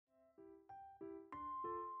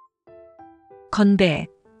건배,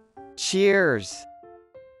 cheers,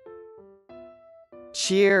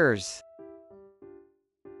 cheers,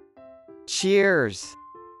 cheers.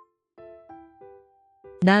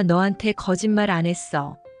 나 너한테 거짓말 안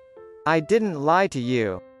했어. I didn't lie to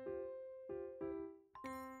you.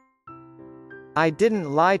 I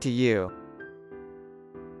didn't lie to you.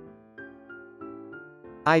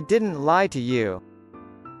 I didn't lie to you.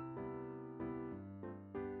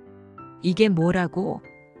 이게 뭐라고?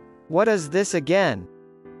 What is this again?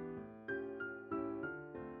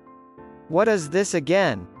 What is this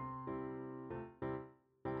again?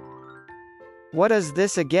 What is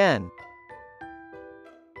this again?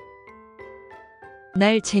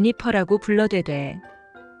 날 제니퍼라고 불러대돼.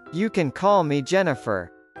 You can call me Jennifer.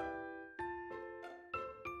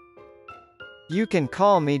 You can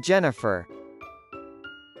call me Jennifer.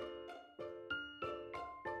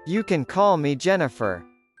 You can call me Jennifer.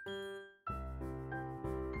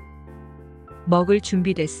 먹을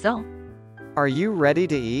준비됐어? Are you ready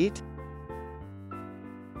to eat?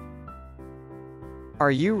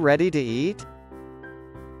 Are you ready to eat?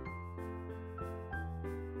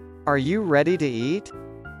 Are you ready to eat?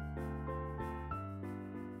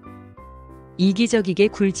 이기적이게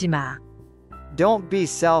굴지 마. Don't be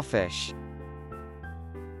selfish.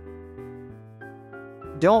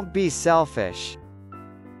 Don't be selfish.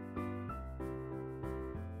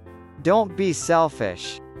 Don't be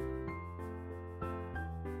selfish.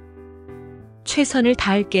 최선을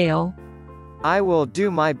다할게요. I will do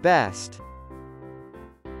my best.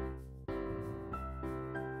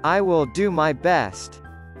 I will do my best.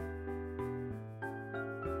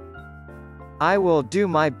 I will do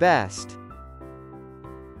my best.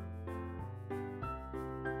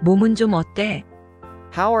 몸은 좀 어때?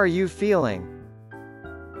 How are you feeling?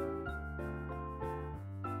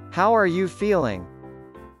 How are you feeling?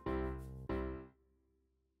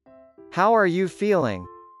 How are you feeling?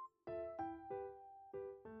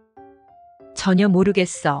 전혀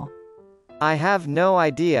모르겠어. I have no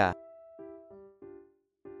idea.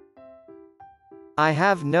 I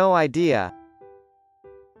have no idea.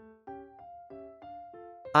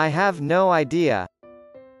 I have no idea.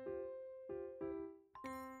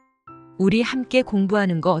 우리 함께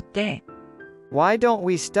공부하는 거 어때? Why don't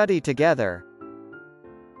we study together?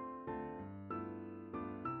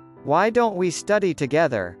 Why don't we study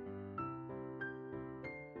together?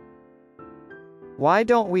 Why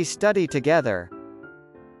don't we study together?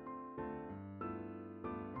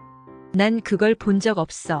 난 그걸 본 적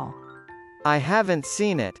없어. I haven't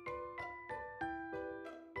seen it.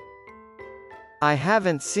 I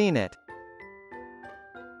haven't seen it.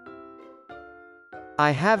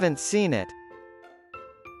 I haven't seen it.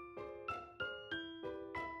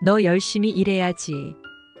 너 열심히 일해야지.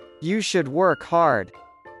 You should work hard.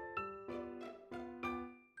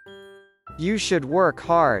 You should work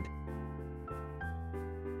hard.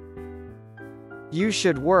 You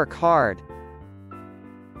should work hard.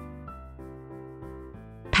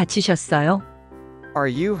 다치셨어요? Are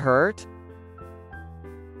you hurt?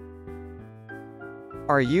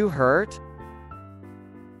 Are you hurt?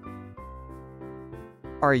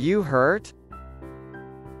 Are you hurt?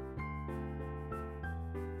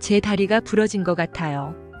 제 다리가 부러진 것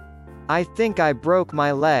같아요. I think I broke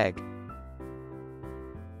my leg.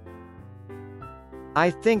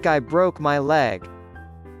 I think I broke my leg.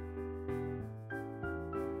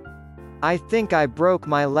 I think I broke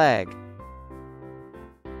my leg.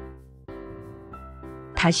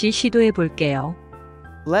 다시 시도해 볼게요.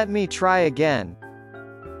 Let me try again.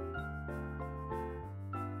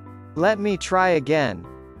 Let me try again.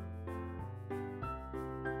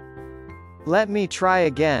 Let me try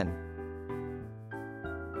again.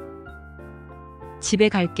 집에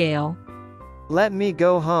갈게요. Let me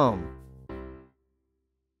go home.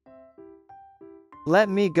 Let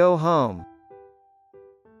me go home.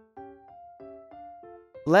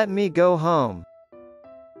 Let me go home.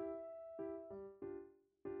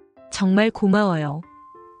 정말 고마워요.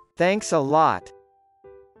 Thanks a lot.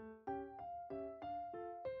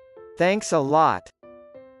 Thanks a lot.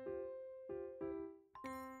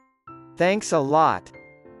 Thanks a lot.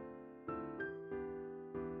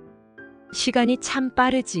 시간이 참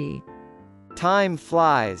빠르지. Time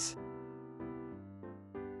flies.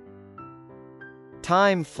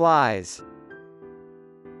 Time flies.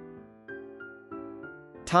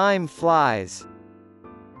 Time flies.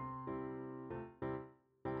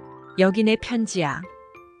 여기 내 편지야.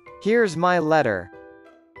 Here's my letter.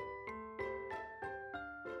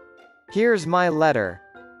 Here's my letter.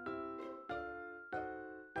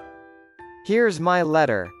 Here's my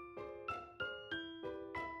letter.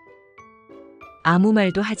 아무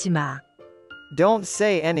말도 하지 마. Don't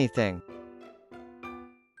say anything.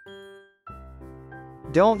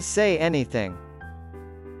 Don't say anything.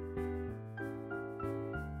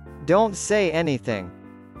 Don't say anything.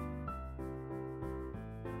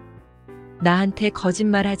 나한테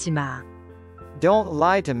거짓말하지 마. Don't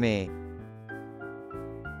lie to me.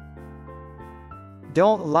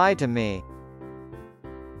 Don't lie to me.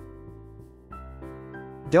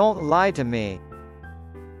 Don't lie to me.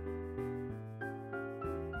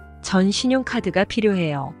 전 신용카드가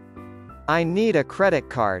필요해요. I need a credit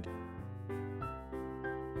card.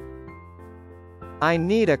 I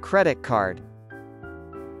need a credit card.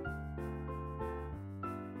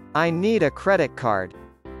 I need a credit card.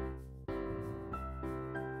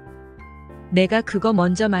 내가 그거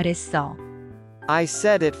먼저 말했어. I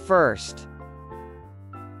said it first.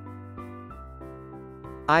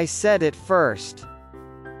 I said it first.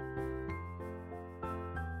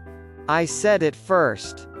 I said it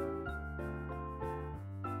first.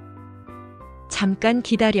 잠깐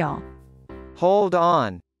기다려. Hold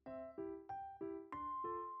on.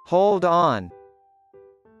 Hold on.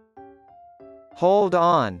 Hold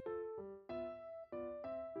on.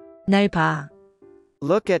 날 봐.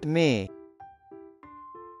 Look at me.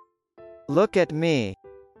 Look at me.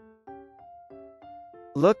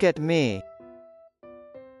 Look at me.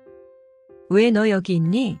 왜 너 여기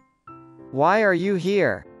있니? Why are you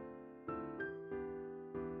here?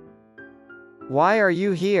 Why are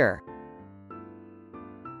you here?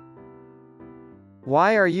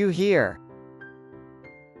 Why are you here?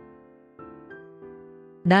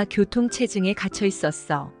 나 교통체증에 갇혀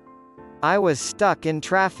있었어. I was stuck in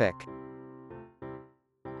traffic.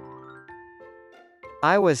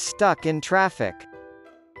 I was stuck in traffic.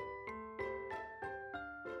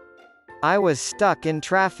 I was stuck in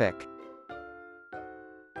traffic.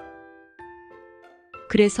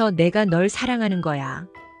 그래서 내가 널 사랑하는 거야.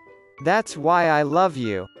 That's why I love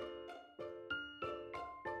you.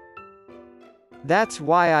 That's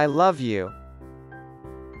why I love you.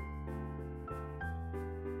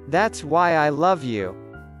 That's why I love you.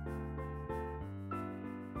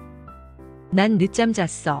 난 늦잠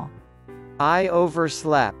잤어. I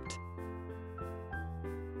overslept.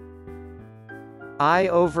 I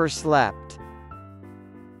overslept.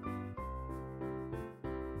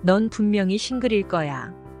 넌 분명히 싱글일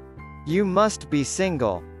거야. You must be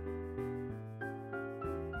single.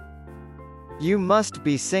 You must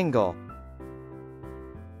be single.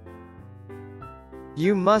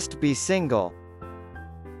 You must be single.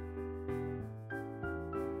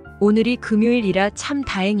 오늘이 금요일이라 참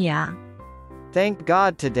다행이야. Thank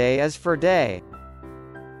God today is for day.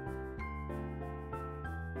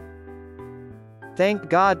 Thank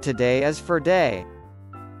God today is for day.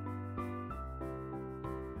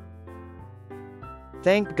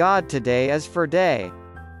 Thank God today is for day.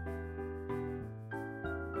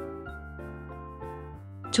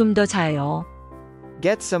 좀 더 자요.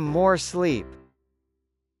 Get some more sleep.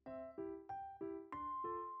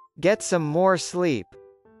 Get some more sleep.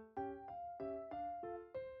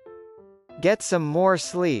 Get some more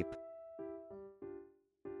sleep.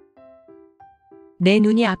 내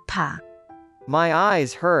눈이 아파. My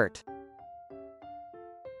eyes hurt.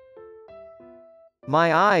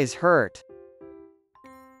 My eyes hurt.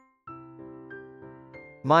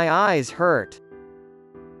 My eyes hurt.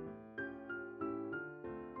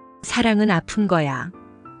 사랑은 아픈 거야.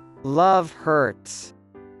 Love hurts.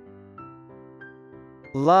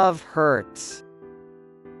 Love hurts.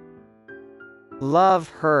 Love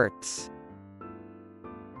hurts.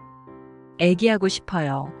 애기하고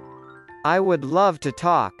싶어요. I would love to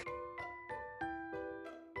talk.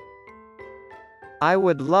 I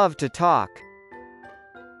would love to talk.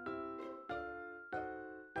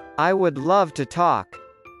 I would love to talk.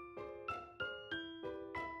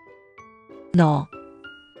 너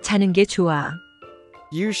자는 게 좋아.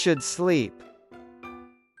 You should sleep.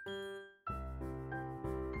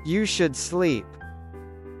 You should sleep.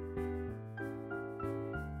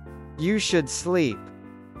 You should sleep.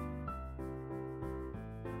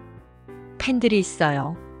 팬들이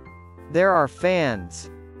있어요. There are fans.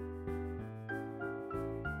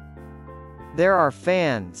 There are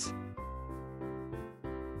fans.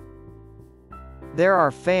 There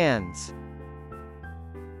are fans.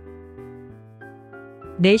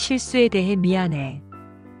 내 실수에 대해 미안해.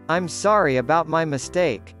 I'm sorry about my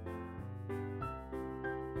mistake.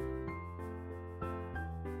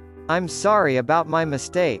 I'm sorry about my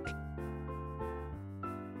mistake.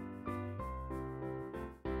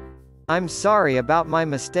 I'm sorry about my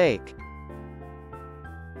mistake.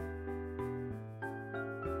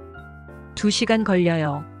 2시간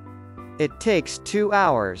걸려요. It takes 2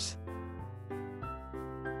 hours.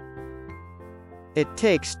 It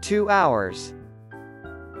takes 2 hours.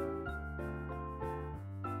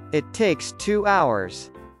 It takes 2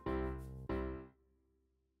 hours.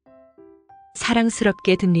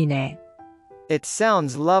 사랑스럽게 들리네. It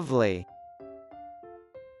sounds lovely.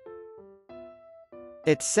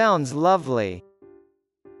 It sounds lovely.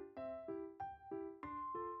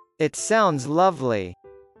 It sounds lovely.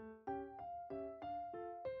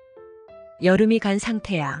 여름이 간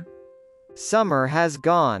상태야. Summer has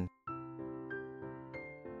gone.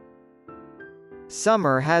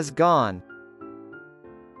 Summer has gone.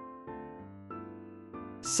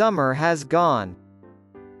 Summer has gone.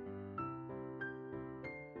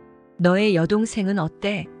 너의 여동생은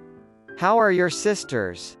어때? How are your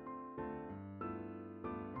sisters?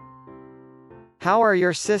 How are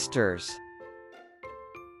your sisters?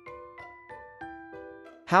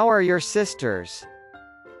 How are your sisters?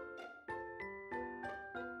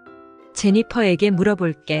 제니퍼에게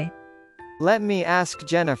물어볼게. Let me ask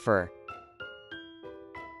Jennifer.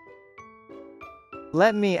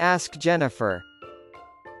 Let me ask Jennifer.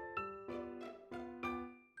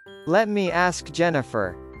 Let me ask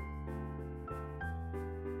Jennifer.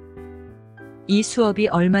 이 수업이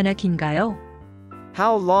얼마나 긴가요?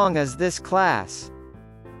 How long is this class?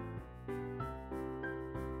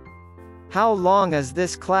 How long is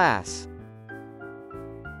this class?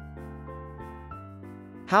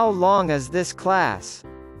 How long is this class?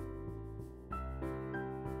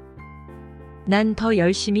 난 더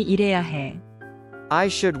열심히 일해야 해. I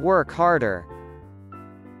should work harder.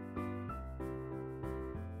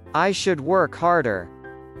 I should work harder.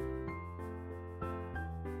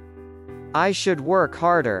 I should work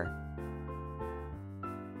harder.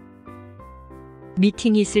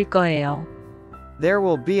 미팅이 있을 거예요. There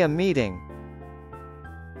will be a meeting.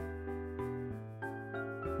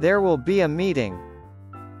 There will be a meeting.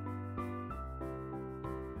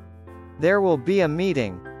 There will be a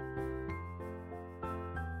meeting.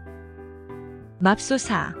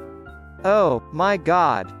 맙소사. Oh, my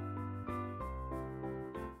God.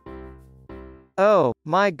 Oh,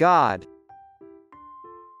 my God.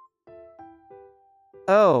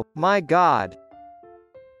 Oh, my God.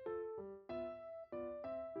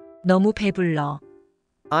 너무 배불러.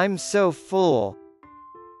 I'm so full.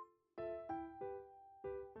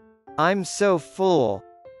 I'm so full.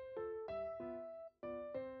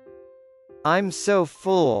 I'm so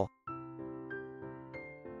full.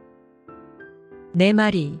 내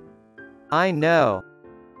말이. I know.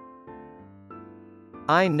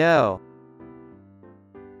 I know.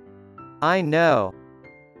 I know.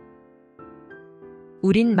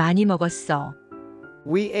 우린 많이 먹었어.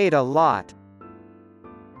 We ate a lot.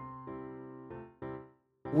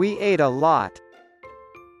 We ate a lot.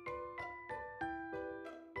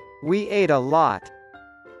 We ate a lot.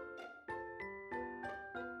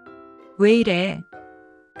 왜 이래?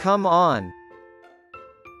 Come on.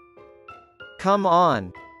 Come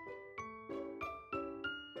on.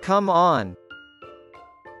 Come on.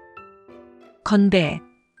 건배.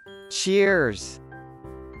 Cheers.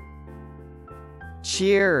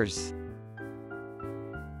 Cheers.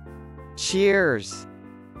 Cheers.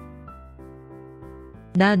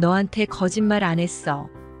 나 너한테 거짓말 안 했어.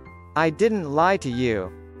 I didn't lie to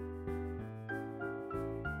you.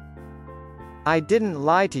 I didn't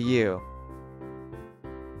lie to you.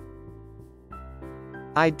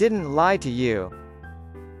 I didn't lie to you.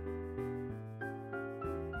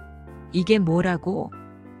 이게 뭐라고?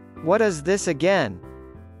 What is this again?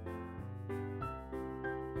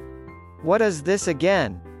 What is this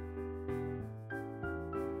again?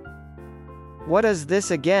 What is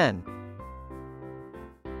this again?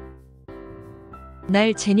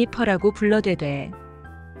 날 제니퍼라고 불러대돼.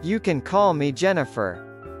 You can call me Jennifer.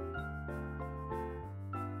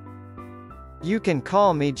 You can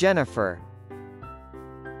call me Jennifer.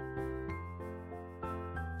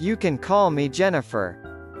 You can call me Jennifer.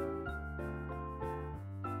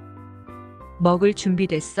 먹을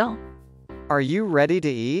준비됐어? Are you ready to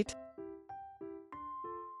eat?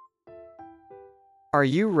 Are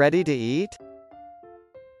you ready to eat?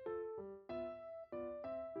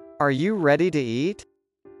 Are you ready to eat?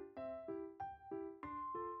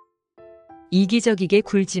 이기적이게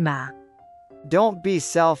굴지 마. Don't be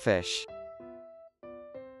selfish.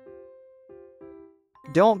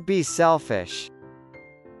 Don't be selfish.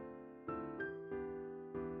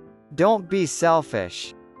 Don't be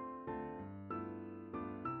selfish.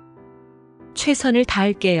 최선을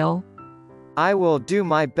다할게요. I will do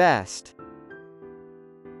my best.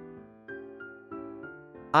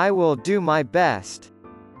 I will do my best.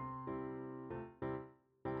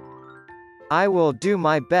 I will do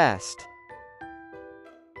my best.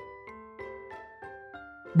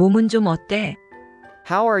 몸은 좀 어때?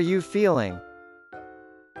 How are you feeling?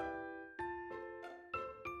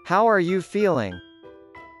 How are you feeling?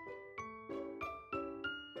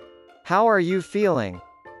 How are you feeling?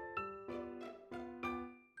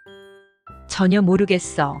 전혀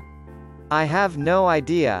모르겠어. I have no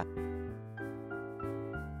idea.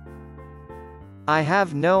 I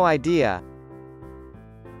have no idea.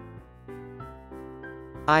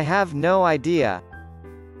 I have no idea.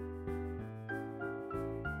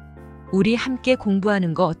 우리 함께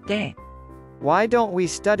공부하는 거 어때? Why don't we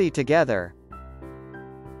study together?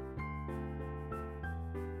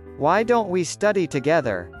 Why don't we study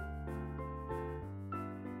together?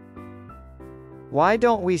 Why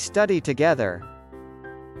don't we study together?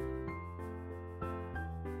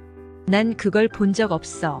 난 그걸 본 적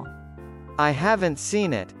없어. I haven't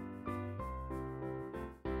seen it.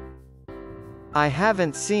 I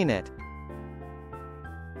haven't seen it.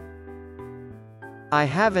 I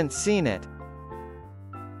haven't seen it.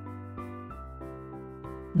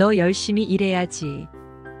 너 열심히 일해야지.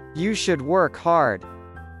 You should work hard.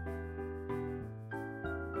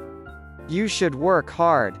 You should work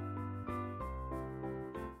hard.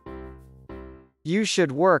 You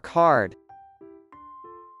should work hard.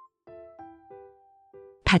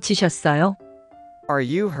 다치셨어요? Are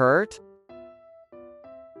you hurt?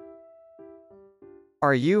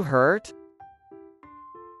 Are you hurt?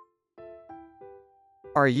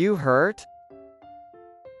 Are you hurt?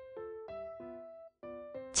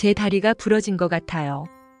 제 다리가 부러진 것 같아요.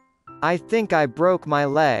 I think I broke my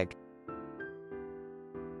leg.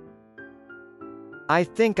 I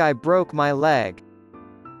think I broke my leg.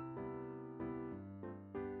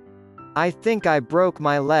 I think I broke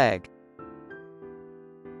my leg.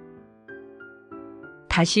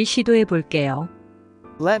 다시 시도해 볼게요.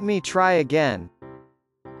 Let me try again.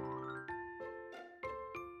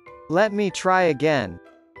 Let me try again.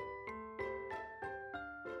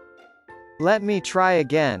 Let me try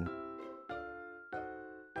again.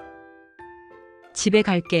 집에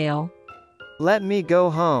갈게요. Let me go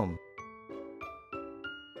home.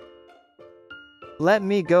 Let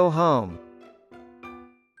me go home.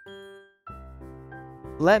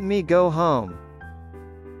 Let me go home.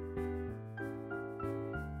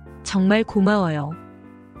 정말 고마워요.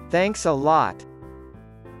 Thanks a lot.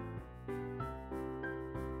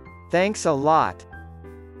 Thanks a lot.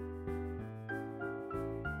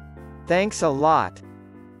 Thanks a lot.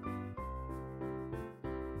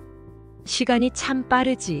 시간이 참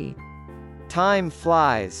빠르지. Time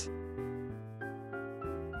flies.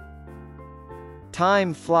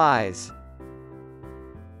 Time flies.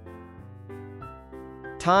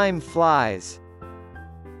 Time flies.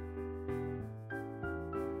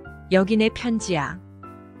 여기 내 편지야.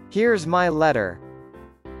 Here's my letter.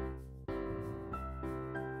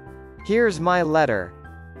 Here's my letter.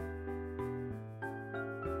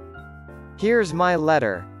 Here's my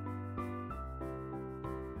letter.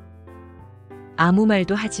 아무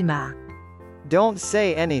말도 하지 마. Don't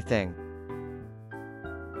say anything.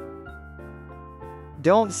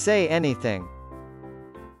 Don't say anything.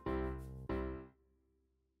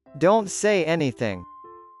 Don't say anything.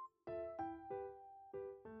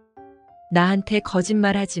 나한테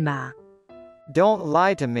거짓말 하지 마. Don't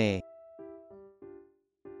lie to me.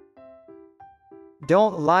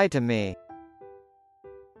 Don't lie to me.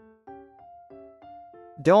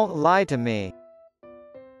 Don't lie to me.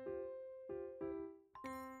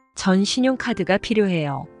 전 신용카드가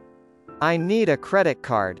필요해요. I need a credit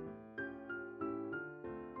card.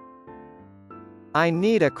 I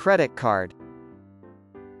need a credit card.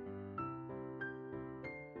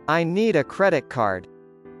 I need a credit card.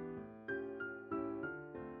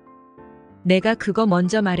 내가 그거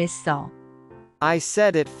먼저 말했어. I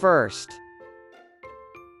said it first.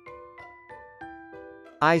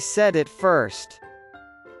 I said it first.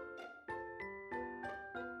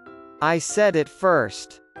 I said it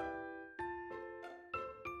first.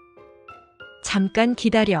 잠깐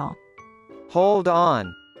기다려. Hold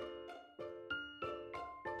on.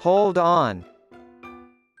 Hold on.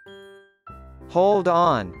 Hold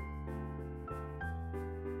on.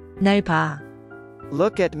 날 봐.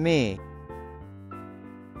 Look at me.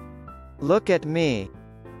 Look at me.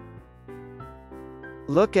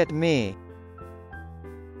 Look at me.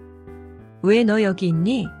 왜 너 여기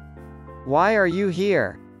있니? Why are you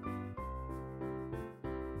here?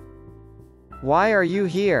 Why are you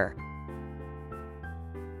here?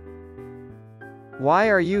 Why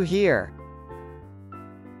are you here?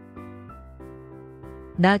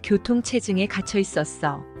 나 교통체증에 갇혀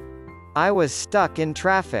있었어. I was stuck in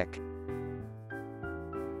traffic.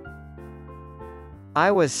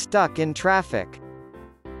 I was stuck in traffic.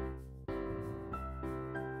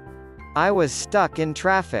 I was stuck in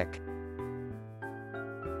traffic.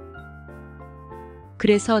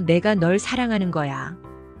 그래서 내가 널 사랑하는 거야.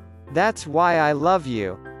 That's why I love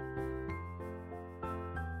you.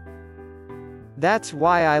 That's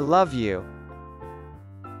why I love you.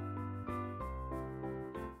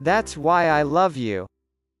 That's why I love you.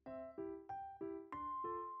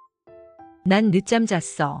 난 늦잠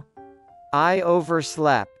잤어. I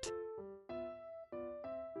overslept.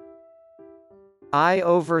 I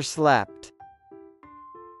overslept.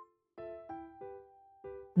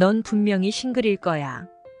 넌 분명히 싱글일 거야.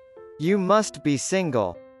 You must be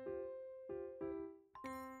single.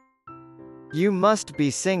 You must be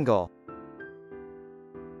single.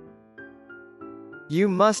 You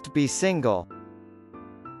must be single.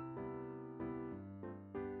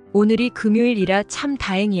 오늘이 금요일이라 참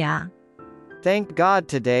다행이야. Thank God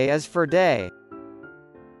today is for day.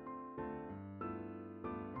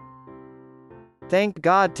 Thank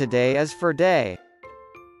God today is for day.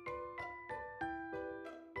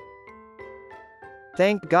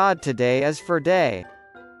 Thank God today is for day.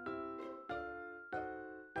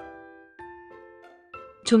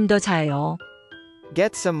 좀 더 자요.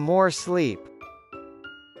 Get some more sleep.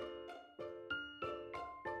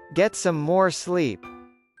 Get some more sleep.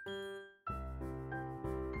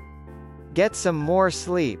 Get some more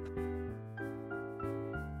sleep.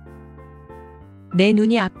 내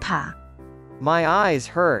눈이 아파. My eyes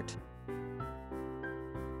hurt.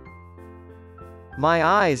 My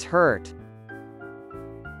eyes hurt.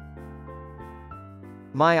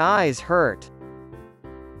 My eyes hurt.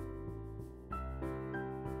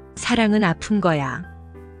 사랑은 아픈 거야.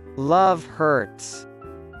 Love hurts.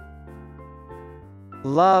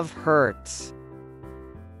 Love hurts.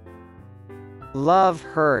 Love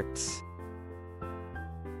hurts.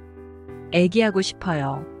 애기하고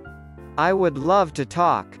싶어요. I would love to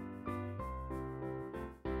talk.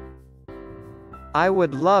 I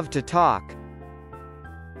would love to talk.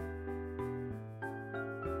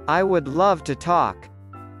 I would love to talk.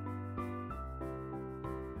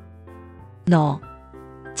 너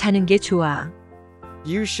자는 게 좋아.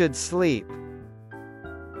 You should sleep.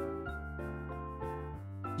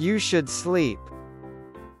 You should sleep.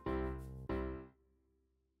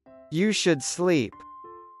 You should sleep.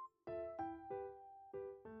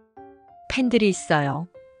 팬들이 있어요.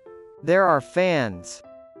 There are fans.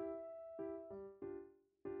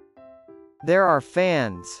 There are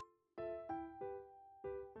fans.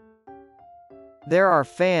 There are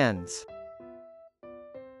fans.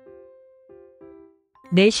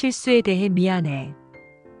 내 실수에 대해 미안해.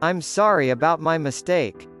 I'm sorry about my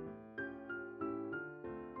mistake.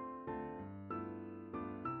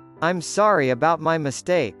 I'm sorry about my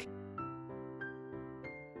mistake.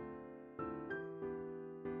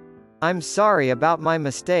 I'm sorry about my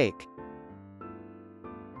mistake.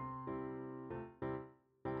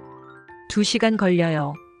 2시간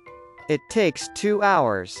걸려요. It takes 2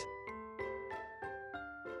 hours.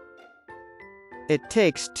 It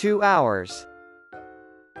takes 2 hours.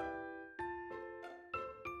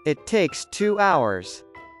 It takes 2 hours.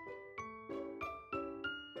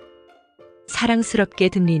 사랑스럽게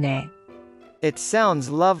들리네. It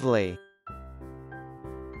sounds lovely.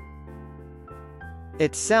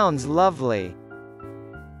 It sounds lovely.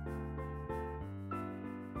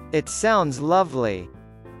 It sounds lovely.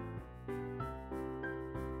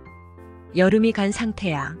 여름이 간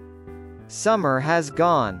상태야. Summer has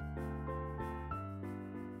gone.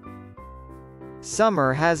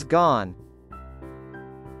 Summer has gone.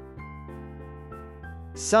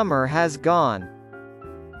 Summer has gone.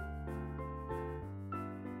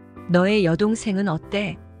 너의 여동생은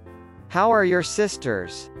어때? How are your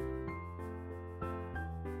sisters?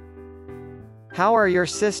 How are your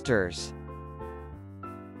sisters?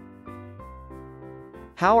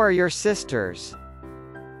 How are your sisters?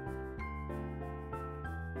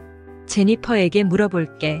 제니퍼에게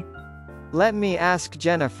물어볼게. Let me ask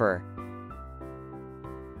Jennifer.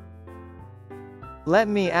 Let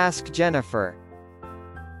me ask Jennifer.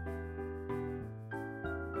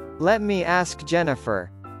 Let me ask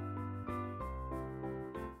Jennifer.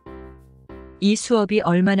 이 수업이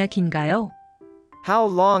얼마나 긴가요? How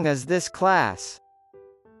long is this class?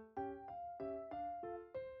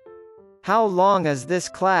 How long is this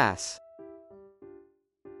class?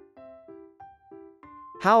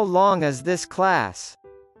 How long is this class?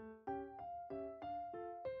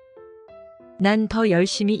 난 더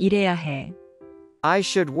열심히 일해야 해. I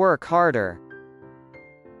should work harder.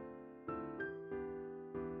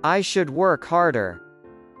 I should work harder.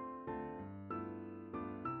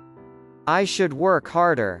 I should work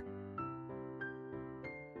harder.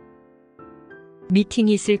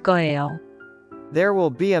 미팅이 있을 거예요. There will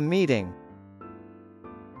be a meeting.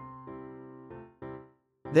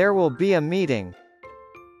 There will be a meeting.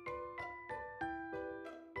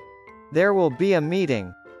 There will be a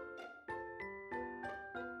meeting.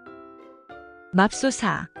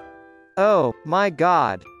 맙소사. Oh, my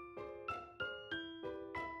God.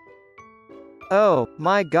 Oh,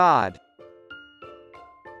 my God.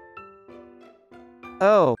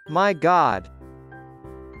 Oh, my God.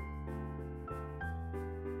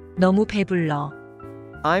 너무 배불러.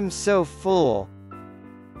 I'm so full.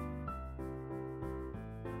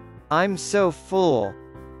 I'm so full.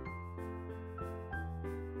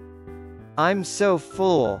 I'm so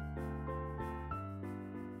full.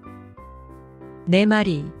 내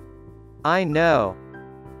말이. I know.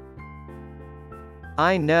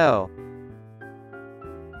 I know.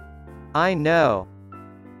 I know.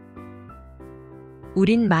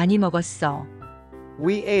 우린 많이 먹었어.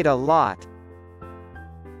 We ate a lot.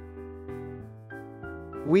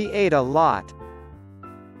 We ate a lot.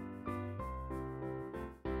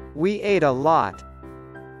 We ate a lot.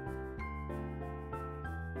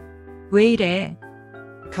 왜 이래?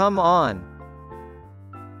 Come on.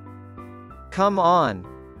 Come on.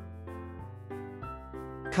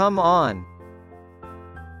 Come on.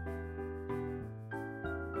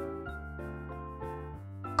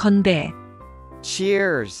 건배.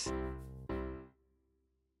 Cheers.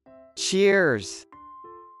 Cheers.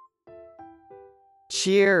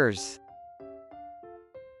 Cheers.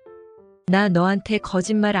 나 너한테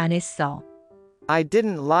거짓말 안 했어. I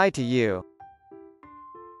didn't lie to you.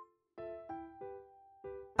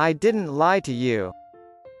 I didn't lie to you.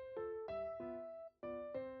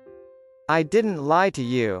 I didn't lie to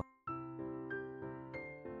you.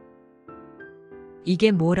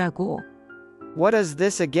 이게 뭐라고? What is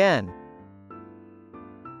this again?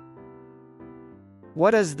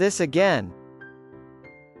 What is this again?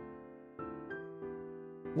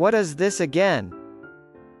 What is this again?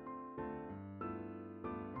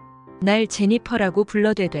 날 제니퍼라고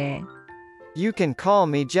불러대돼. You can call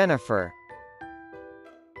me Jennifer.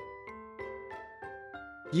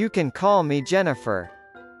 You can call me Jennifer.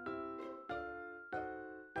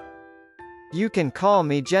 You can call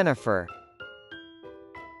me Jennifer.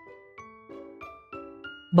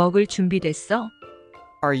 먹을 준비됐어?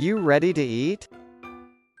 Are you ready to eat?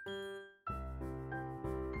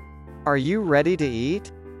 Are you ready to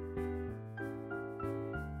eat?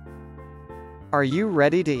 Are you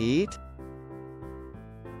ready to eat?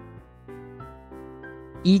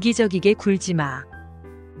 이기적이게 굴지 마.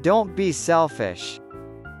 Don't be selfish.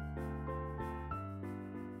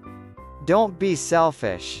 Don't be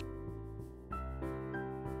selfish.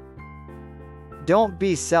 Don't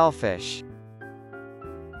be selfish.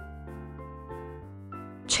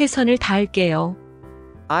 최선을 다할게요.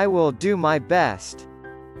 I will do my best.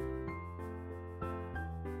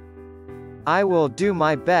 I will do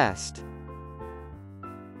my best.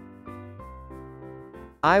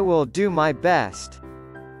 I will do my best.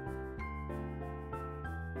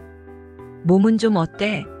 몸은 좀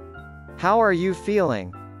어때? How are you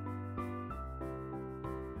feeling?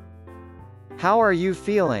 How are you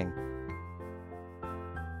feeling?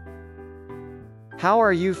 How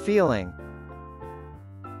are you feeling?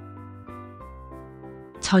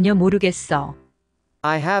 전혀 모르겠어.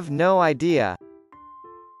 I have no idea.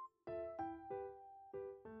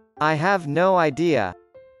 I have no idea.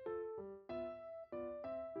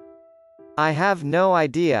 I have no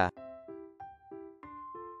idea.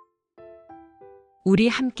 우리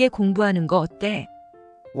함께 공부하는 거 어때?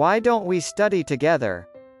 Why don't we study together?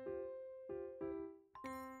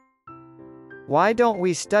 Why don't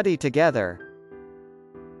we study together?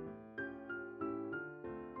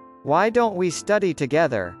 Why don't we study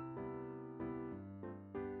together?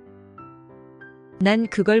 난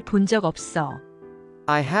그걸 본 적 없어.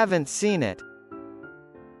 I haven't seen it.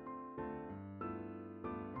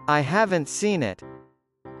 I haven't seen it.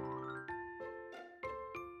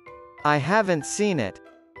 I haven't seen it.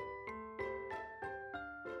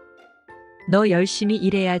 너 열심히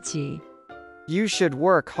일해야지. You should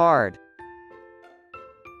work hard.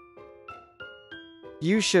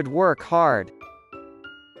 You should work hard.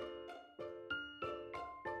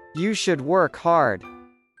 You should work hard.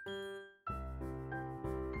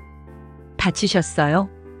 다치셨어요?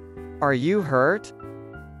 Are you hurt?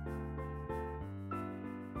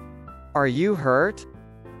 Are you hurt?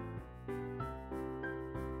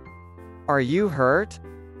 Are you hurt?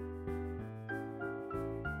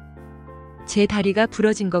 제 다리가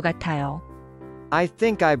부러진 것 같아요. I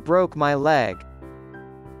think I broke my leg.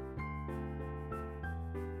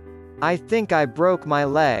 I think I broke my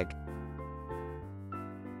leg.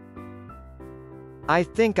 I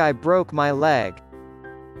think I broke my leg.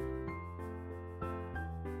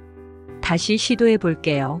 다시 시도해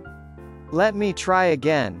볼게요. Let me try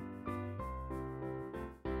again.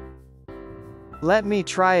 Let me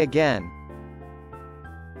try again.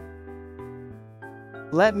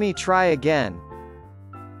 Let me try again.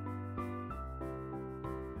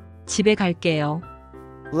 집에 갈게요.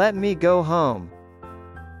 Let me go home.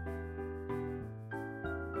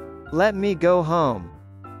 Let me go home.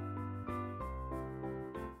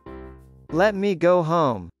 Let me go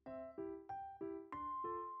home.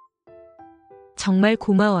 정말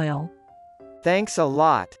고마워요. Thanks a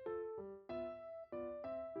lot.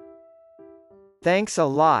 Thanks a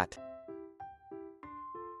lot.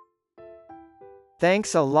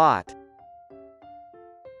 Thanks a lot.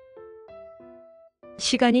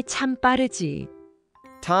 시간이 참 빠르지.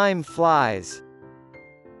 Time flies.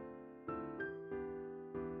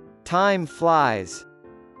 Time flies.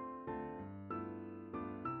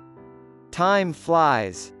 Time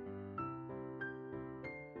flies.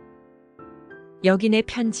 여기 내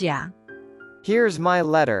편지야. Here's my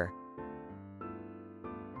letter.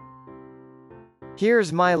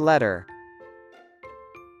 Here's my letter.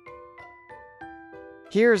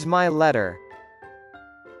 Here's my letter.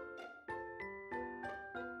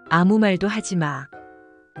 아무 말도 하지 마.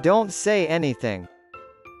 Don't say anything.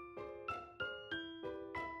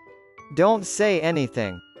 Don't say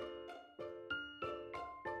anything.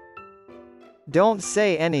 Don't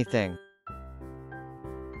say anything.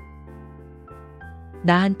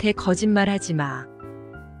 나한테 거짓말 하지 마.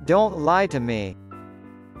 Don't lie to me.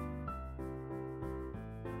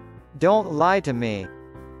 Don't lie to me.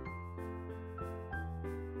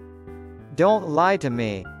 Don't lie to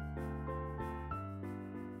me.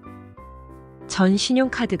 전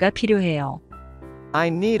신용카드가 필요해요. I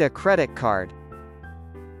need a credit card.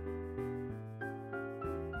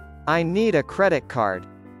 I need a credit card.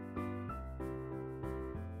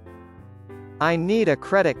 I need a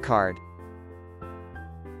credit card.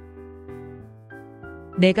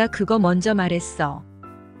 내가 그거 먼저 말했어.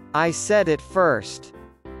 I said it first.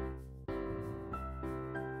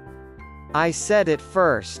 I said it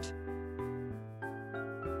first.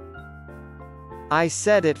 I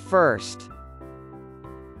said it first.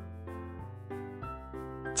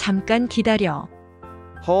 잠깐 기다려.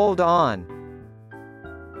 Hold on.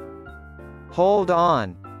 Hold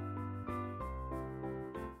on.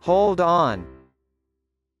 Hold on.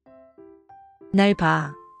 날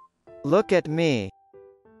봐. Look at me.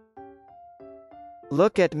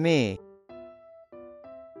 Look at me.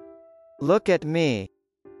 Look at me.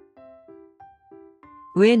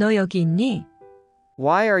 왜 너 여기 있니?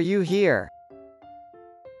 Why are you here?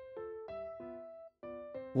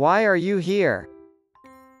 Why are you here?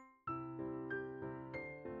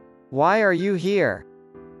 Why are you here?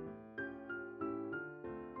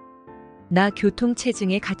 나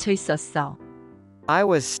교통체증에 갇혀 있었어. I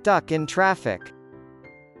was stuck in traffic.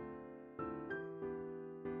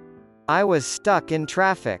 I was stuck in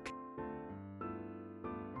traffic.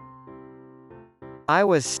 I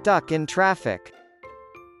was stuck in traffic.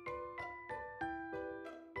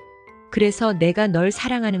 그래서 내가 널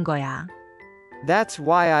사랑하는 거야. That's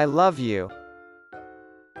why I love you.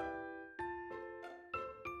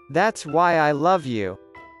 That's why I love you.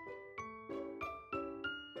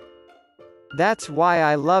 That's why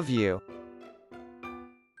I love you.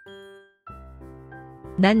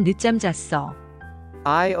 난 늦잠 잤어.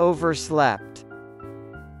 I overslept.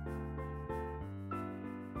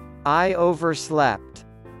 I overslept.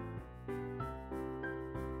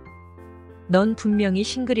 넌 분명히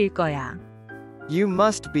싱글일 거야. You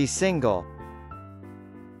must be single.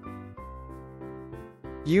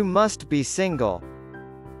 You must be single.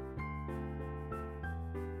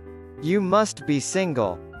 You must be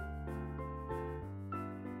single.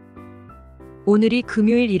 오늘이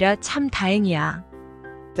금요일이라 참 다행이야.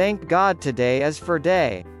 Thank God today is for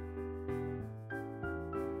day.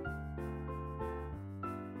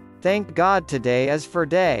 Thank God today is for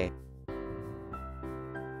day.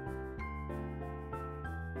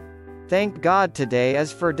 Thank God today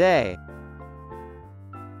is for day.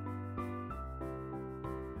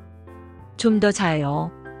 좀 더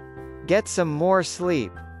자요. Get some more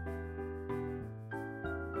sleep.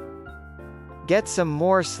 Get some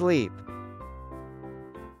more sleep.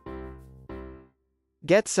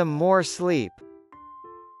 Get some more sleep.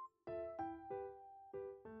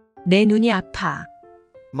 내 눈이 아파.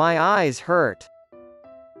 My eyes hurt.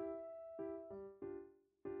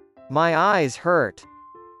 My eyes hurt.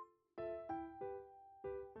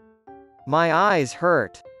 My eyes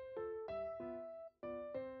hurt.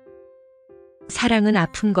 사랑은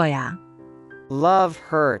아픈 거야. Love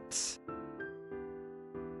hurts.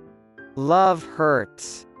 Love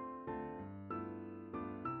hurts.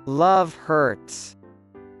 Love hurts.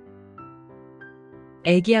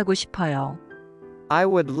 애기하고 싶어요. I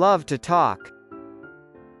would love to talk.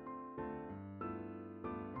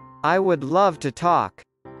 I would love to talk.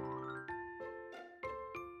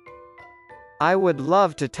 I would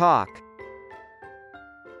love to talk.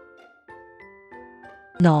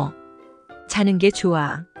 너 자는 게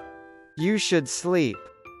좋아. You should sleep.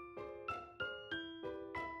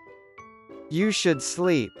 You should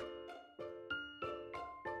sleep.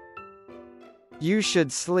 You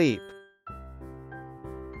should sleep.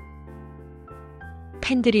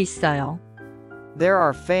 팬들이 있어요. There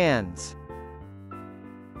are fans.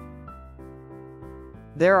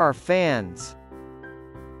 There are fans.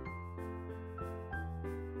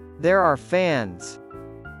 There are fans.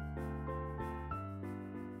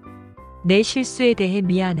 내 실수에 대해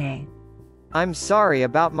미안해. I'm sorry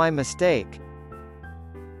about my mistake.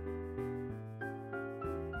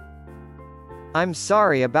 I'm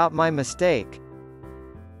sorry about my mistake.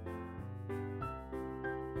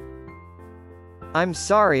 I'm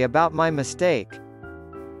sorry about my mistake.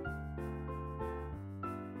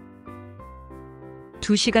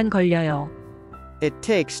 2시간 걸려요. It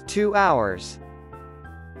takes 2 hours.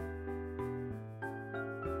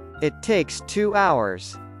 It takes 2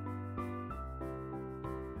 hours.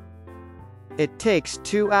 It takes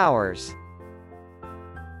 2 hours.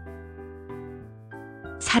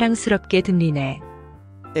 사랑스럽게 들리네.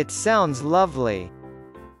 It sounds lovely.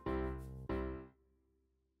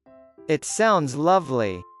 It sounds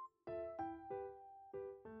lovely.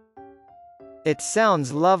 It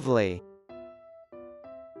sounds lovely.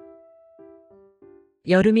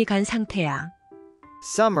 여름이 간 상태야.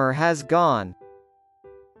 Summer has gone.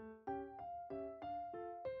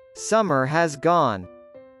 Summer has gone.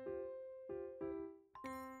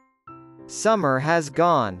 Summer has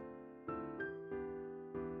gone.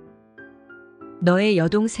 너의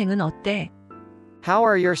여동생은 어때? How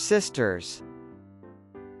are your sisters?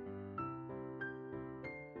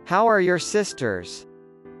 How are your sisters?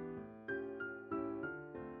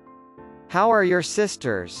 How are your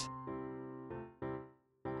sisters?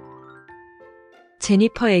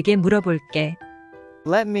 제니퍼에게 물어볼게.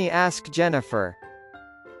 Let me ask Jennifer.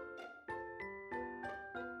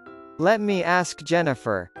 Let me ask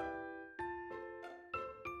Jennifer.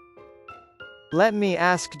 Let me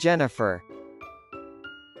ask Jennifer.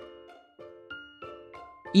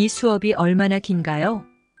 이 수업이 얼마나 긴가요?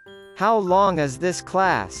 How long is this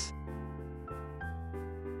class?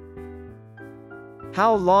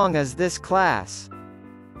 How long is this class?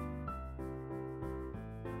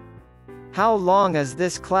 How long is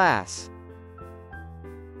this class?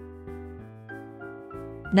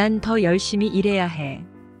 난 더 열심히 일해야 해.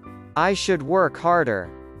 I should work harder.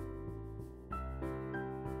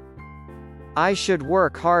 I should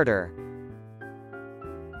work harder.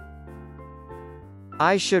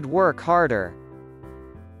 I should work harder.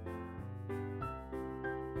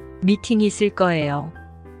 미팅이 있을 거예요.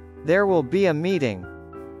 There will be a meeting.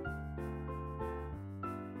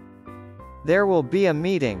 There will be a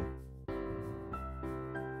meeting.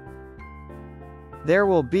 There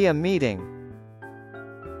will be a meeting.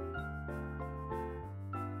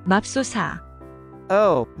 맙소사.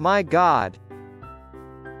 Oh, my God.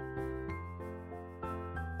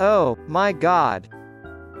 Oh, my God.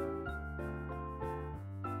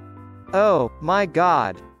 Oh, my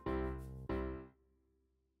God.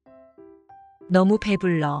 너무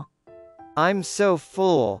배불러. I'm so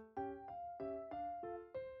full.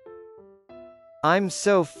 I'm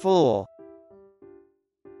so full.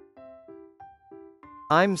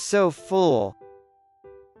 I'm so full.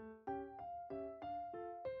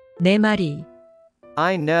 내 말이.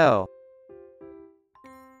 I know.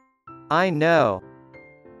 I know.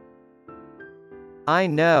 I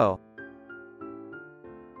know.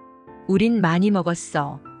 우린 많이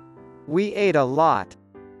먹었어. We ate a lot.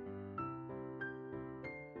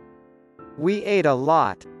 We ate a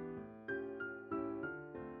lot.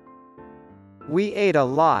 We ate a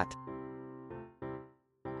lot.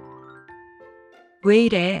 왜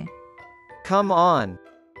이래? Come on.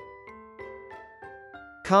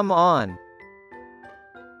 Come on.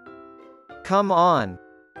 Come on.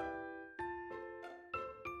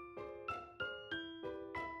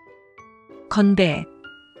 건배.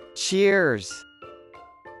 Cheers.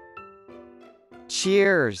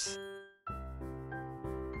 Cheers.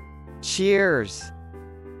 Cheers.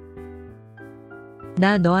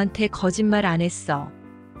 나 너한테 거짓말 안 했어.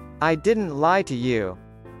 I didn't lie to you.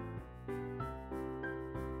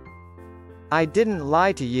 I didn't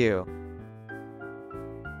lie to you.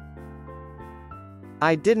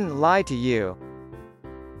 I didn't lie to you.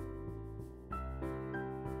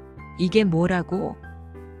 이게 뭐라고?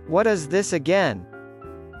 What is this again?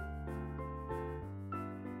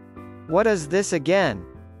 What is this again?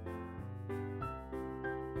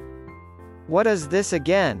 What is this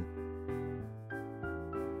again?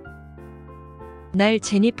 날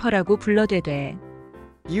제니퍼라고 불러도 돼.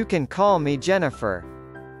 You can call me Jennifer.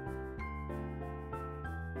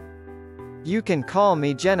 You can call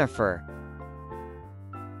me Jennifer.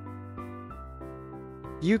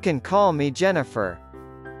 You can call me Jennifer.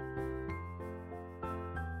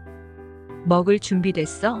 먹을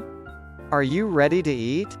준비됐어? Are you ready to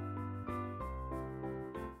eat?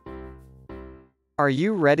 Are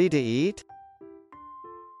you ready to eat?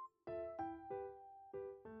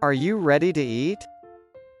 Are you ready to eat?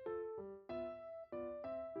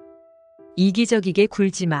 이기적이게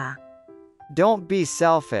굴지 마. Don't be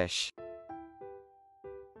selfish.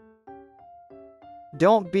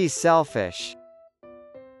 Don't be selfish.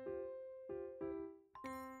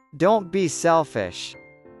 Don't be selfish.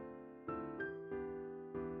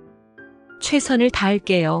 최선을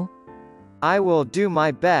다할게요. I will do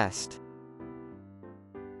my best.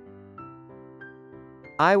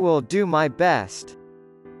 I will do my best.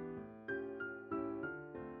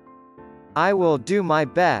 I will do my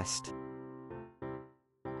best.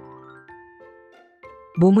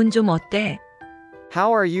 몸은 좀 어때?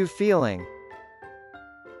 How are you feeling?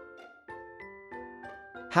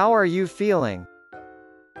 How are you feeling?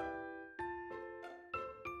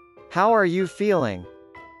 How are you feeling?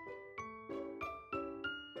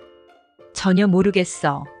 전혀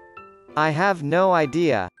모르겠어. I have no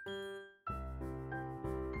idea.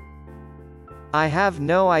 I have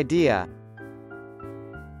no idea.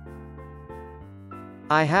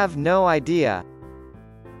 I have no idea.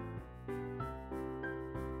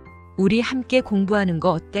 우리 함께 공부하는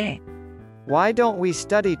거 어때? Why don't we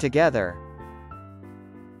study together?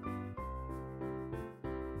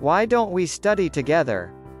 Why don't we study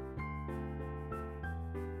together?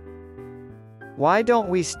 Why don't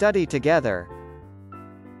we study together?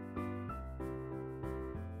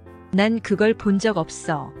 난 그걸 본 적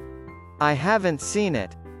없어. I haven't seen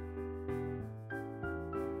it.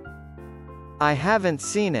 I haven't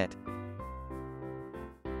seen it.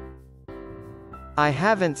 I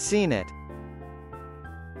haven't seen it.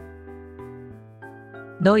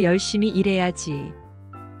 너 열심히 일해야지.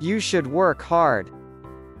 You should work hard.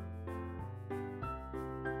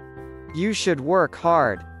 You should work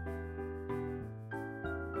hard.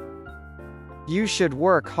 You should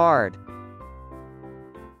work hard.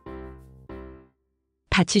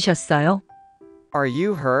 다치셨어요? Are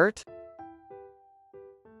you hurt?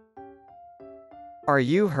 Are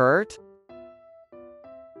you hurt?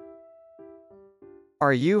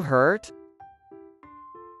 Are you hurt?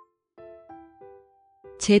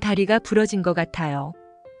 제 다리가 부러진 것 같아요.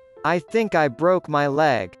 I think I broke my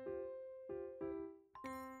leg.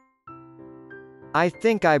 I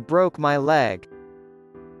think I broke my leg.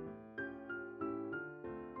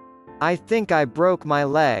 I think I broke my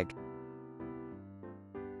leg.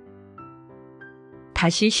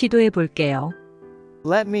 다시 시도해 볼게요.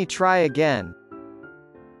 Let me try again.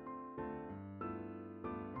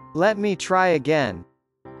 Let me try again.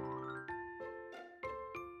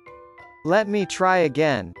 Let me try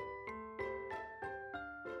again.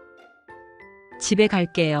 집에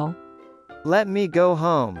갈게요. Let me go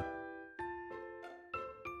home.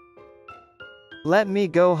 Let me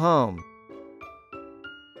go home.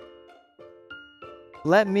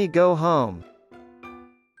 Let me go home.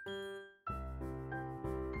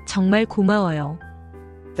 정말 고마워요.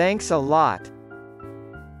 Thanks a lot.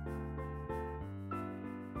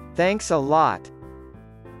 Thanks a lot.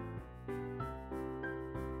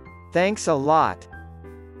 Thanks a lot.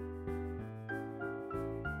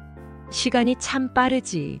 시간이 참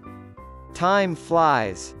빠르지. Time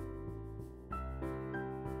flies.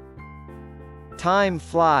 Time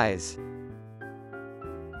flies.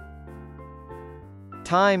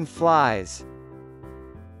 Time flies.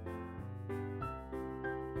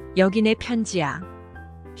 여기 내 편지야.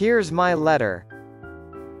 Here's my letter.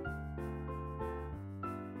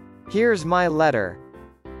 Here's my letter.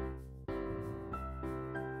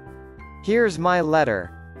 Here's my letter.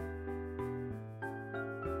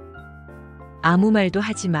 아무 말도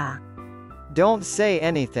하지 마. Don't say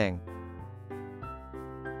anything.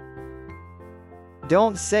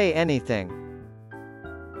 Don't say anything.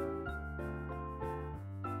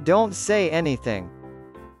 Don't say anything.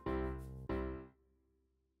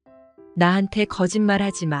 나한테 거짓말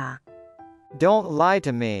하지 마. Don't lie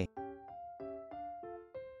to me.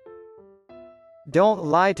 Don't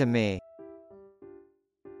lie to me.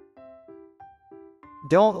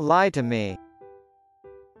 Don't lie to me.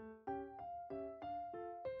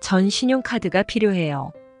 전 신용카드가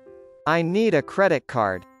필요해요. I need a credit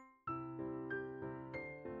card.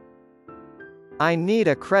 I need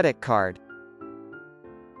a credit card.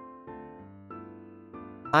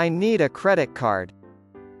 I need a credit card.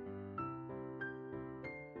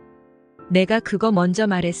 내가 그거 먼저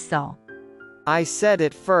말했어. I said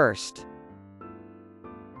it first.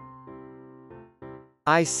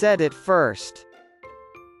 I said it first.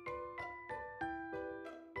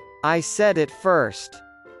 I said it first.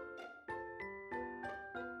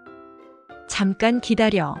 잠깐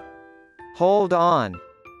기다려. Hold on.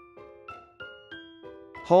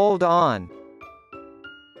 Hold on.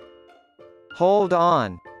 Hold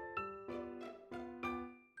on.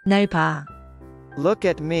 날 봐. Look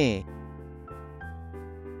at me.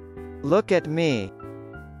 Look at me.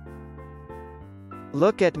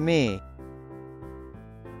 Look at me.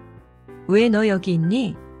 왜 너 여기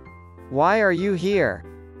있니? Why are you here?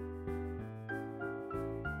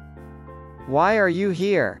 Why are you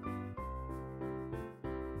here?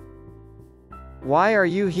 Why are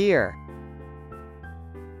you here?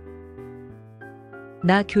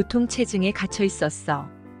 나 교통체증에 갇혀 있었어.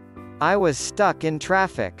 I was stuck in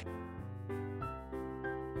traffic.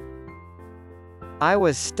 I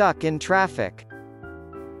was stuck in traffic.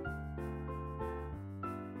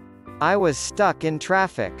 I was stuck in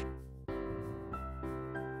traffic.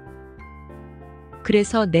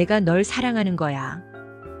 그래서 내가 널 사랑하는 거야.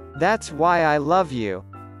 That's why I love you.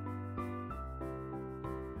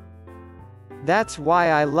 That's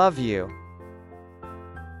why I love you.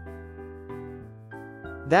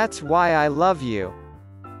 That's why I love you.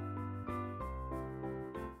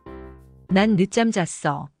 난 늦잠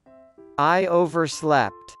잤어. I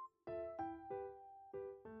overslept.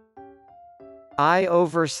 I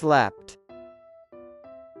overslept.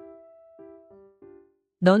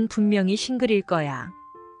 넌 분명히 싱글일 거야.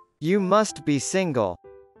 You must be single.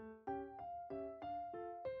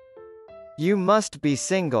 You must be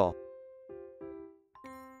single.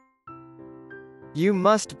 You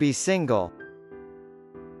must be single.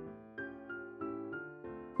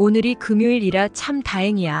 오늘이 금요일이라 참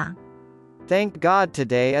다행이야. Thank God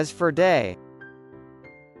today is for day.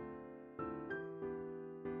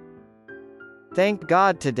 Thank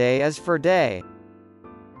God today is for day.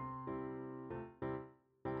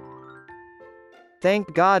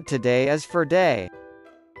 Thank God today is for day.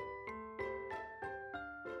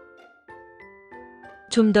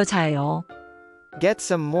 좀 더 자요. Get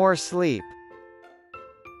some more sleep.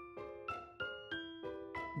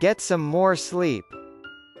 Get some more sleep.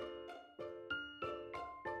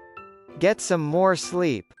 Get some more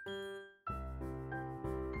sleep.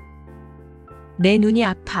 내 눈이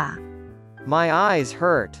아파. My eyes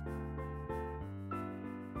hurt.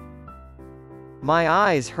 My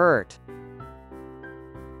eyes hurt.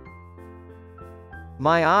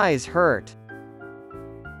 My eyes hurt.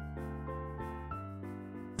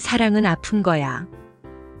 사랑은 아픈 거야.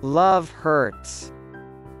 Love hurts.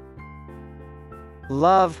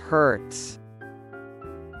 Love hurts.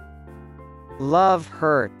 Love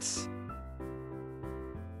hurts.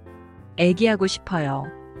 애기하고 싶어요.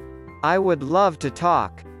 I would love to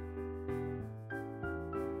talk.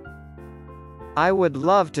 I would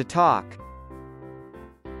love to talk.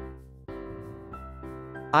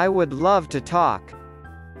 I would love to talk.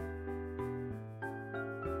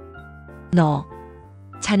 너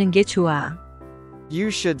자는 게 좋아. You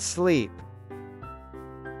should sleep.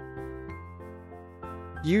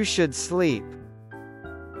 You should sleep.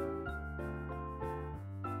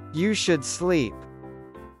 You should sleep.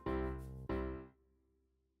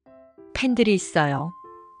 팬들이 있어요.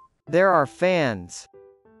 There are fans.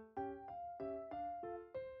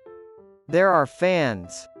 There are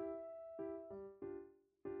fans.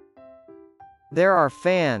 There are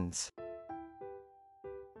fans.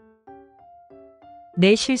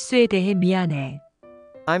 내 실수에 대해 미안해.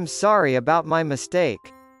 I'm sorry about my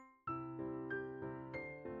mistake.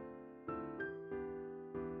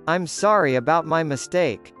 I'm sorry about my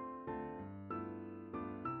mistake.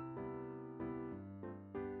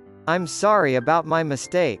 I'm sorry about my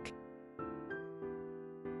mistake.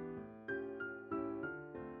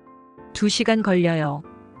 2시간 걸려요.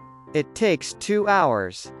 It takes 2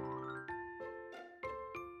 hours.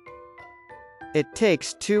 It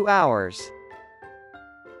takes 2 hours.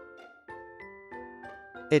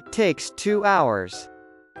 It takes 2 hours.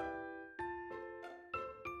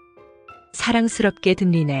 사랑스럽게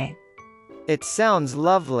들리네. It sounds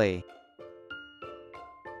lovely.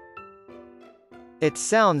 It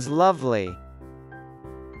sounds lovely.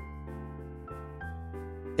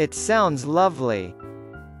 It sounds lovely.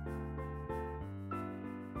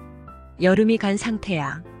 여름이 간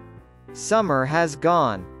상태야. Summer has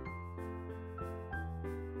gone.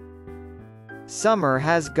 Summer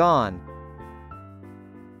has gone.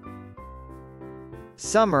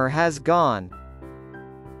 Summer has gone.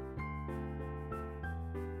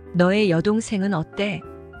 너의 여동생은 어때?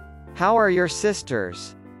 How are your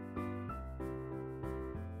sisters?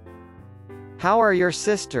 How are your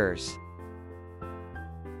sisters?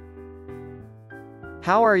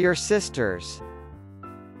 How are your sisters?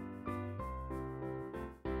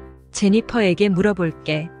 제니퍼에게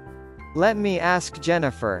물어볼게. Let me ask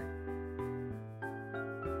Jennifer.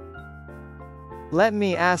 Let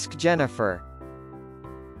me ask Jennifer.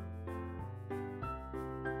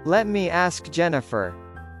 Let me ask Jennifer.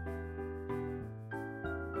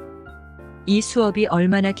 이 수업이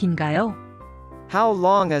얼마나 긴가요? How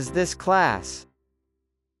long is this class?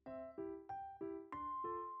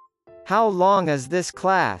 How long is this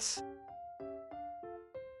class?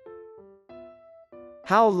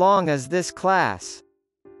 How long is this class?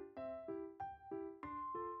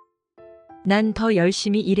 난 더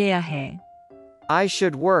열심히 일해야 해. I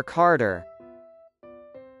should work harder.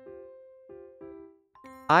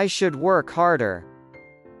 I should work harder.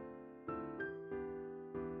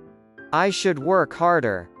 I should work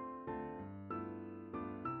harder.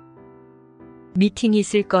 미팅이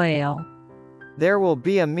있을 거예요. There will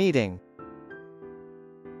be a meeting.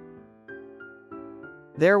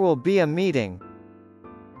 There will be a meeting.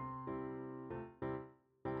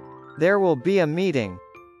 There will be a meeting.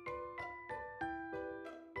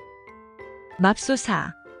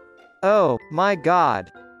 맙소사. Oh, my God.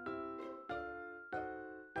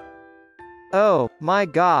 Oh, my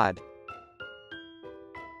God.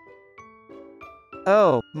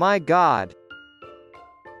 Oh, my God.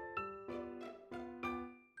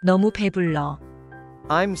 너무 배불러.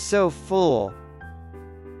 I'm so full.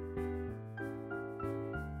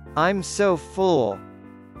 I'm so full.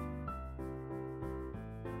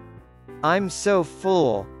 I'm so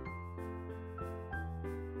full.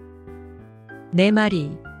 내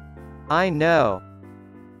말이. I know.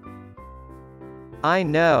 I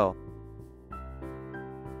know.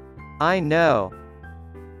 I know.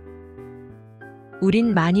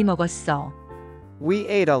 우린 많이 먹었어. We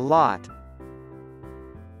ate a lot.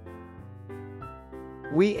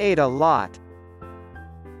 We ate a lot.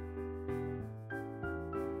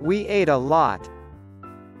 We ate a lot.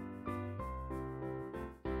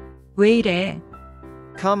 왜 이래?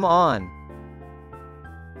 Come on.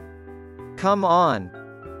 Come on.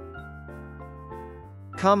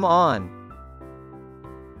 Come on.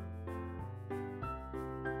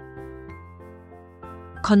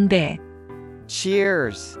 건배.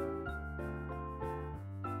 Cheers.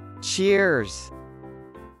 Cheers.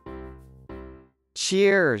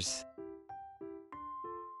 Cheers.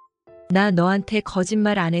 나 너한테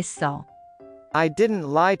거짓말 안 했어. I didn't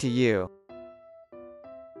lie to you.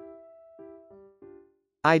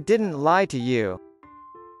 I didn't lie to you.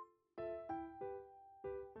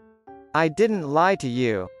 I didn't lie to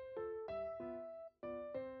you.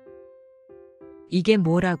 이게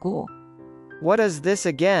뭐라고? What is this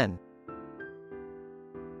again?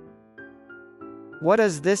 What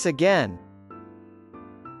is this again?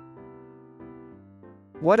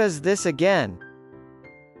 What is this again?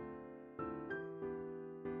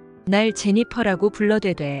 날 제니퍼라고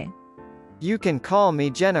불러대돼. You can call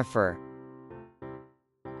me Jennifer.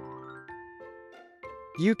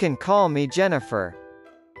 You can call me Jennifer.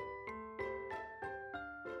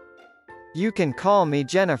 You can call me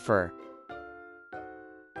Jennifer.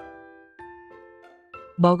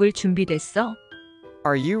 먹을 준비됐어?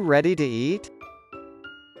 Are you ready to eat?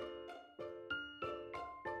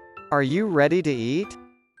 Are you ready to eat?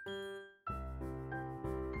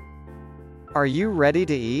 Are you ready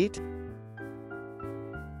to eat?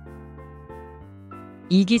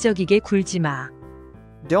 이기적이게 굴지 마.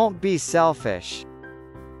 Don't be selfish.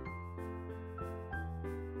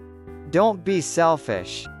 Don't be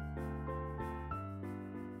selfish.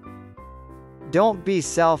 Don't be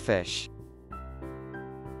selfish.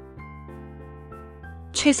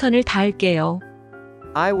 최선을 다할게요.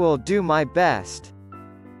 I will do my best.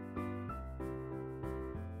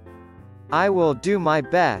 I will do my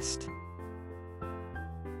best.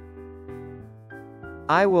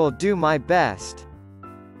 I will do my best.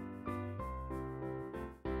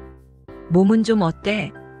 몸은 좀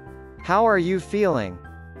어때? How are you feeling?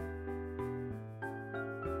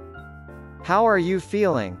 How are you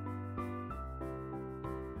feeling?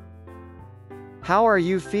 How are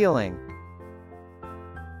you feeling?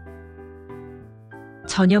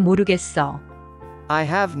 전혀 모르겠어. I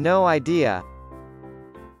have no idea.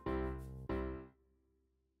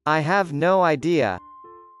 I have no idea.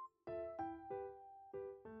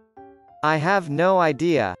 I have no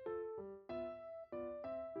idea.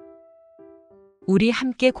 우리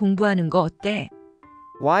함께 공부하는 거 어때?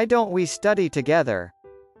 Why don't we study together?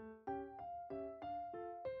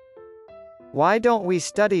 Why don't we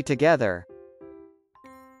study together?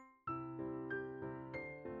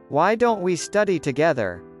 Why don't we study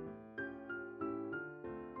together?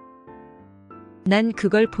 난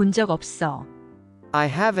그걸 본 적 없어. I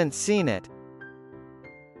haven't seen it.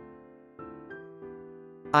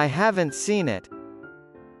 I haven't seen it.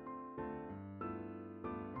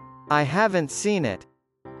 I haven't seen it.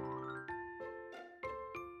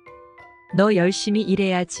 너 열심히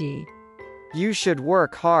일해야지. You should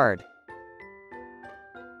work hard.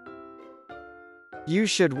 You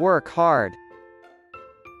should work hard.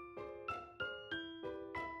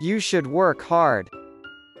 You should work hard.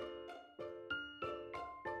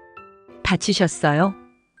 다치셨어요?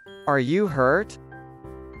 Are you hurt?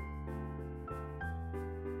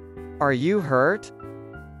 Are you hurt?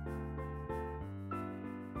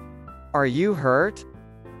 Are you hurt?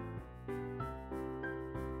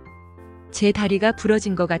 제 다리가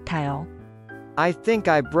부러진 것 같아요. I think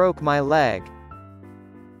I broke my leg.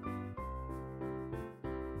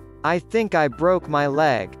 I think I broke my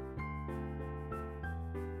leg.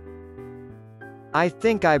 I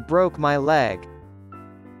think I broke my leg.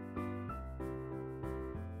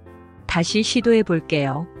 다시 시도해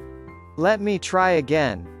볼게요. Let me try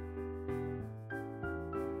again.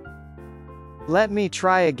 Let me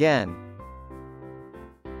try again.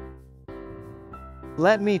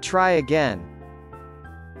 Let me try again.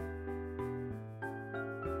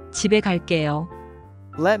 집에 갈게요.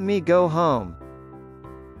 Let me go home.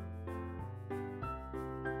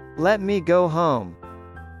 Let me go home.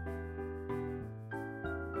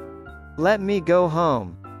 Let me go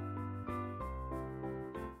home.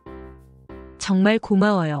 정말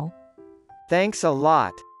고마워요. Thanks a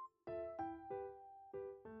lot.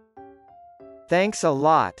 Thanks a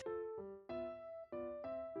lot.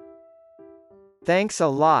 Thanks a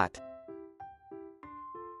lot.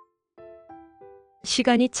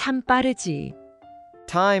 시간이 참 빠르지.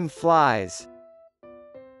 Time flies.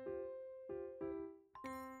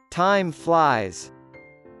 Time flies.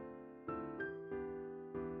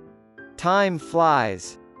 Time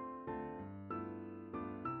flies.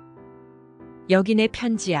 여기 내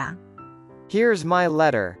편지야. Here's my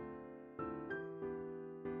letter.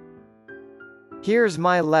 Here's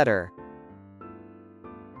my letter.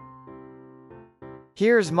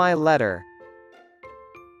 Here's my letter.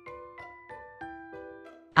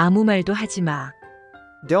 아무 말도 하지 마.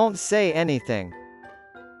 Don't say anything.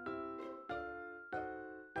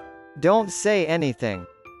 Don't say anything.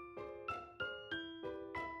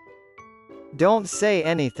 Don't say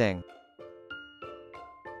anything.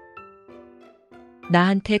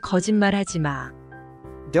 나한테 거짓말 하지 마.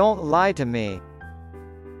 Don't lie to me.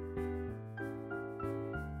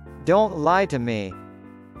 Don't lie to me.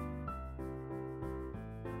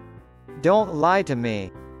 Don't lie to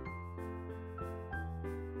me.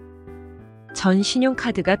 전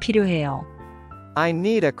신용카드가 필요해요. I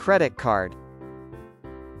need a credit card.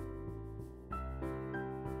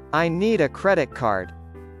 I need a credit card.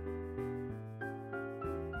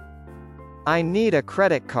 I need a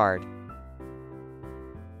credit card.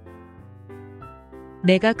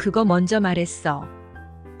 내가 그거 먼저 말했어.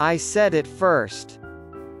 I said it first.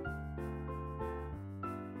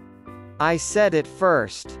 I said it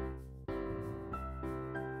first.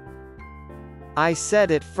 I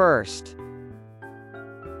said it first.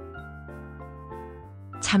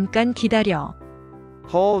 잠깐 기다려.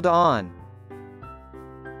 Hold on.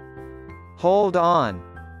 Hold on.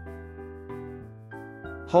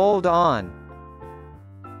 Hold on.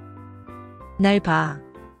 날 봐.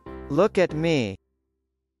 Look at me.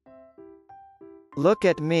 Look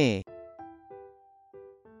at me.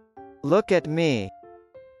 Look at me.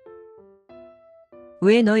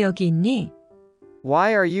 왜 너 여기 있니?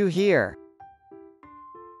 Why are you here?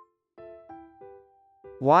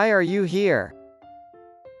 Why are you here?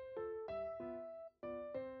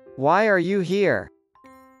 Why are you here?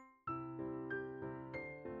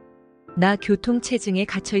 나 교통체증에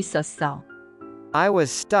갇혀 있었어. I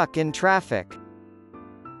was stuck in traffic.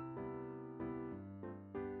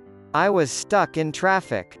 I was stuck in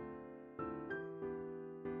traffic.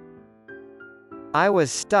 I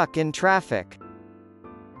was stuck in traffic.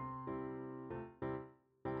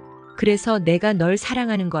 그래서 내가 널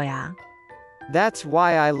사랑하는 거야. That's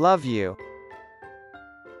why I love you.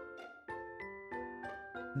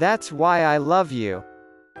 That's why I love you.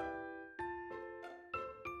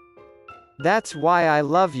 That's why I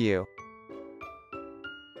love you.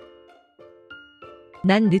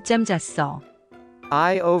 난 늦잠 잤어.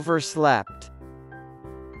 I overslept.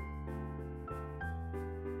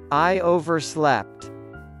 I overslept.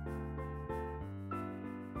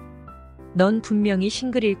 넌 분명히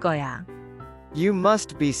싱글일 거야. You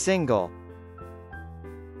must be single.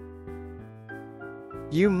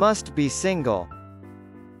 You must be single.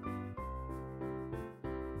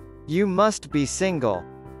 You must be single.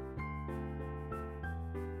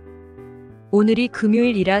 오늘이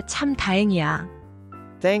금요일이라 참 다행이야.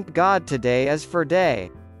 Thank God today is for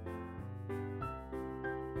day.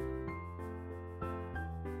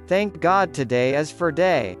 Thank God today is for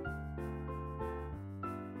day.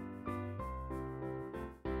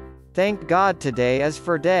 Thank God today is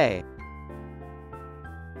for day.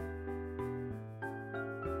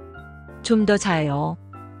 좀 더 자요.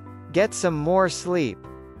 Get some more sleep.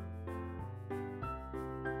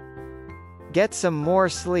 Get some more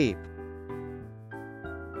sleep.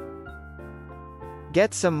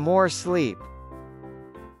 Get some more sleep.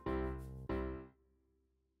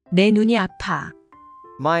 내 눈이 아파.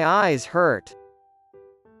 My eyes hurt.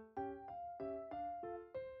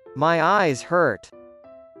 My eyes hurt.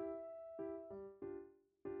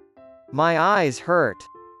 My eyes hurt.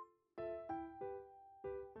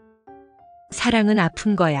 사랑은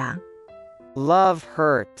아픈 거야. Love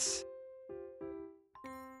hurts.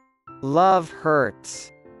 Love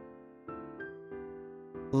hurts.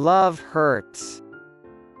 Love hurts.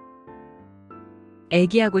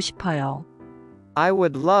 애기하고 싶어요. I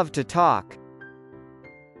would love to talk.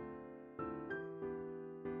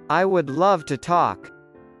 I would love to talk.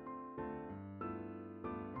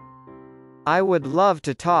 I would love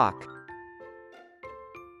to talk.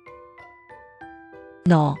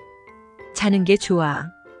 너 자는 게 좋아.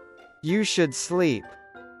 You should sleep.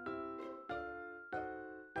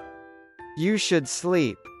 You should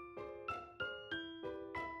sleep.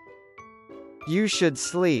 You should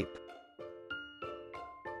sleep.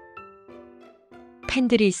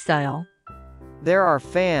 팬들이 있어요. There are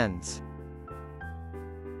fans.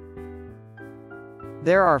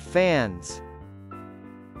 There are fans.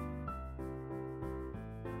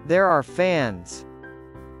 There are fans.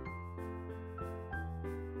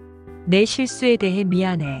 내 실수에 대해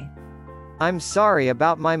미안해. I'm sorry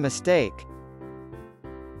about my mistake.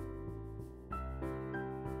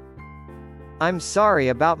 I'm sorry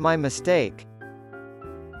about my mistake.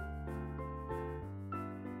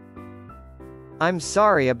 I'm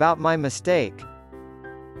sorry about my mistake.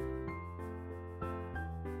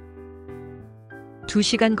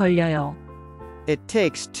 2시간 걸려요. It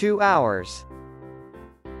takes 2 hours.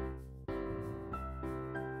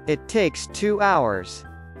 It takes 2 hours.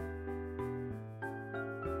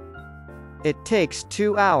 It takes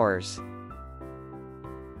 2 hours.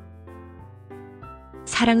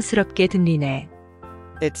 사랑스럽게 들리네.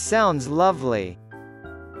 It sounds lovely.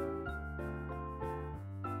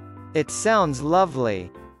 It sounds lovely.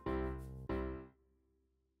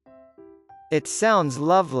 It sounds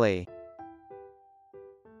lovely.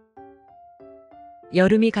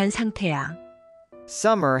 여름이 간 상태야.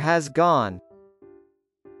 Summer has gone.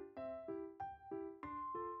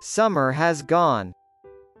 Summer has gone.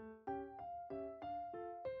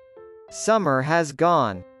 Summer has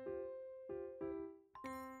gone.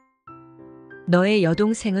 너의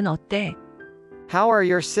여동생은 어때? How are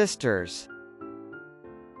your sisters?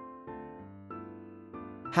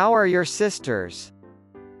 How are your sisters?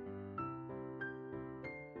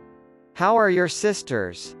 How are your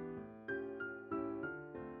sisters?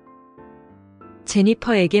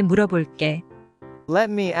 제니퍼에게 물어볼게. Let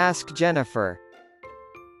me ask Jennifer.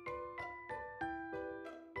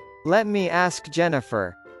 Let me ask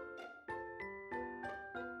Jennifer.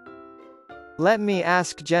 Let me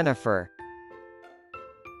ask Jennifer.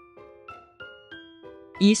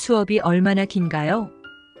 이 수업이 얼마나 긴가요?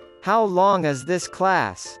 How long is this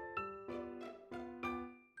class?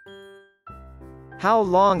 How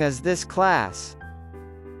long is this class?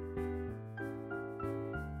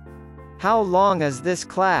 How long is this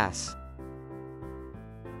class?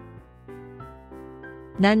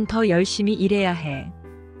 난 더 열심히 일해야 해.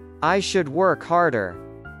 I should work harder.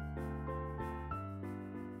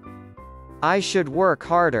 I should work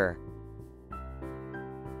harder.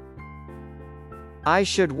 I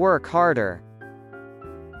should work harder.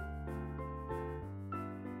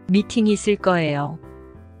 미팅이 있을 거예요.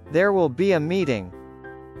 There will be a meeting.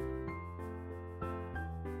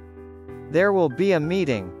 There will be a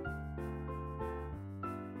meeting.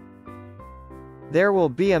 There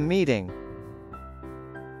will be a meeting.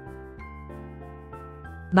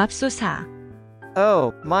 맙소사.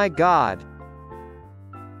 Oh, my God.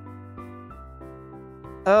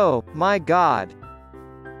 Oh, my God.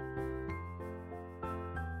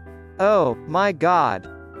 Oh, my God.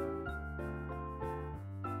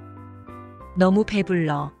 너무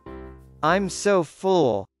배불러. I'm so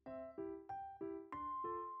full.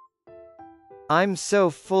 I'm so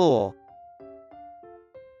full.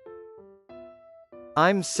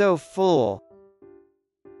 I'm so full.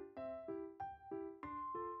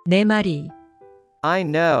 내 말이. I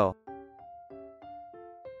know.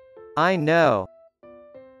 I know.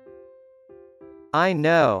 I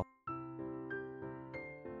know.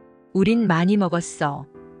 우린 많이 먹었어.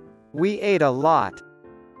 We ate a lot.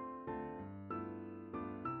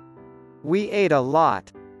 We ate a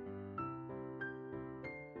lot.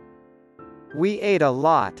 We ate a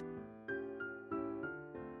lot.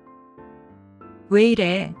 왜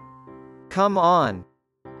이래? Come on.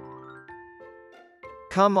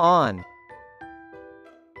 Come on.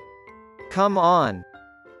 Come on.